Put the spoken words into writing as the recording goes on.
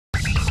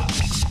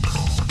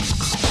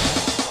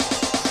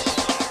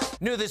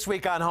New this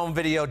week on home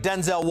video,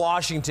 Denzel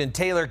Washington,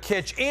 Taylor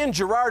Kitsch, and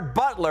Gerard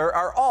Butler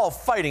are all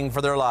fighting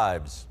for their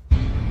lives.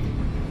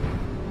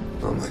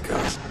 Oh my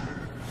God.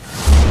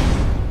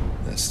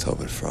 That's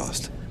Tobin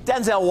Frost.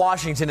 Denzel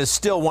Washington is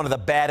still one of the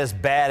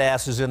baddest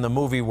badasses in the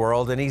movie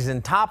world, and he's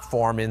in top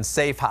form in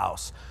Safe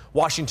House.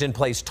 Washington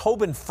plays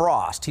Tobin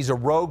Frost. He's a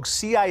rogue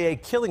CIA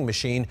killing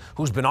machine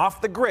who's been off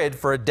the grid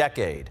for a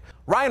decade.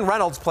 Ryan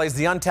Reynolds plays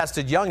the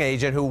untested young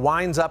agent who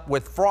winds up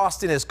with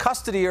Frost in his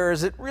custody, or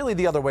is it really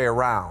the other way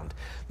around?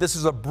 This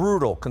is a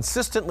brutal,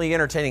 consistently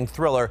entertaining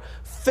thriller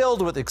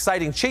filled with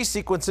exciting chase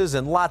sequences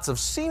and lots of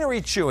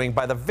scenery chewing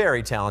by the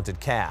very talented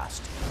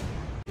cast.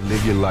 You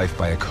live your life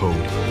by a code.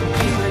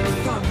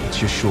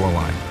 It's your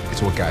shoreline.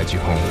 It's what guides you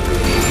home.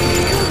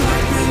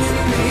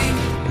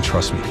 And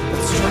trust me,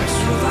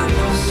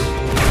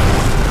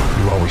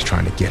 you're always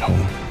trying to get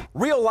home.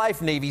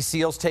 Real-life Navy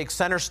SEALs take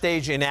center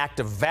stage in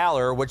active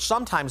Valor, which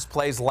sometimes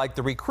plays like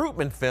the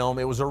recruitment film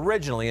it was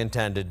originally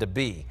intended to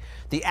be.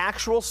 The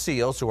actual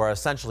SEALs, who are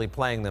essentially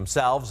playing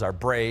themselves, are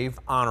brave,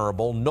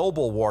 honorable,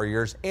 noble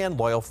warriors and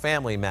loyal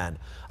family men.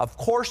 Of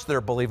course,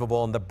 they're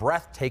believable in the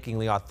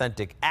breathtakingly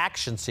authentic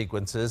action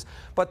sequences,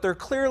 but they're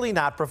clearly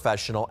not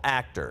professional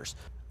actors.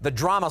 The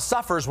drama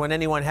suffers when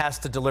anyone has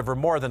to deliver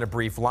more than a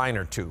brief line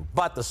or two,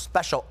 but the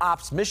special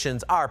ops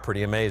missions are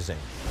pretty amazing.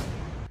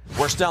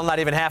 We're still not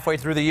even halfway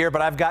through the year,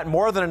 but I've got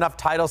more than enough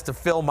titles to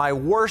fill my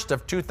worst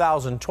of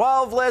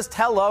 2012 list.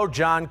 Hello,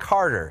 John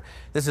Carter.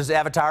 This is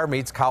Avatar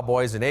meets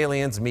Cowboys and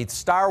Aliens meets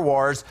Star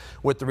Wars,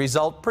 with the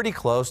result pretty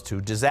close to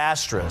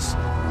disastrous.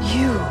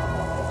 You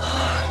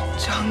are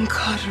John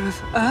Carter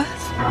of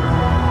Earth?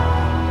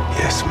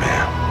 Yes,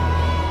 ma'am.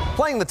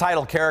 Playing the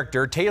title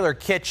character, Taylor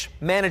Kitsch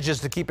manages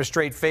to keep a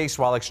straight face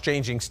while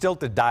exchanging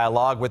stilted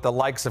dialogue with the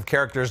likes of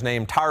characters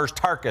named Tarj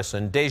Tarkas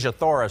and Deja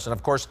Thoris, and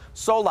of course,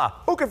 Sola.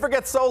 Who can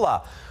forget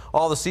Sola?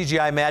 All the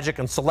CGI magic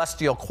and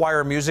celestial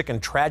choir music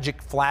and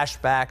tragic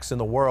flashbacks in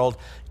the world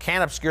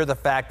can't obscure the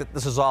fact that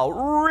this is all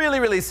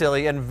really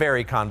silly and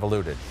very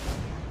convoluted.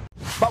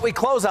 But we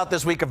close out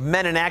this week of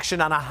Men in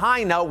Action on a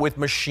high note with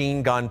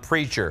Machine Gun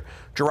Preacher.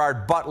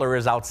 Gerard Butler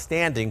is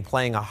outstanding,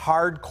 playing a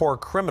hardcore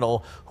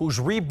criminal who's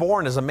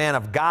reborn as a man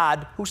of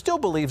God who still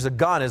believes a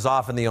gun is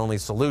often the only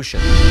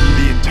solution.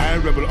 The entire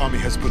rebel army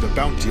has put a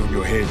bounty on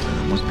your head.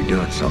 I must be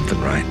doing something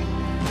right.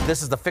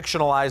 This is the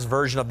fictionalized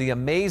version of the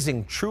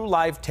amazing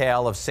true-life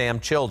tale of Sam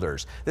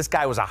Childers. This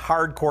guy was a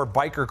hardcore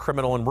biker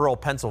criminal in rural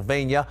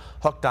Pennsylvania,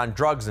 hooked on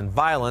drugs and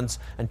violence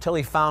until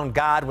he found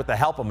God with the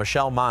help of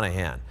Michelle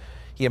Monaghan.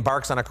 He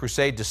embarks on a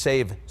crusade to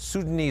save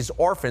Sudanese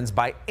orphans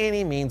by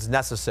any means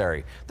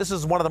necessary. This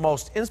is one of the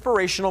most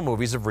inspirational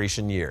movies of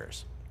recent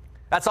years.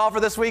 That's all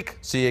for this week.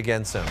 See you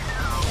again soon.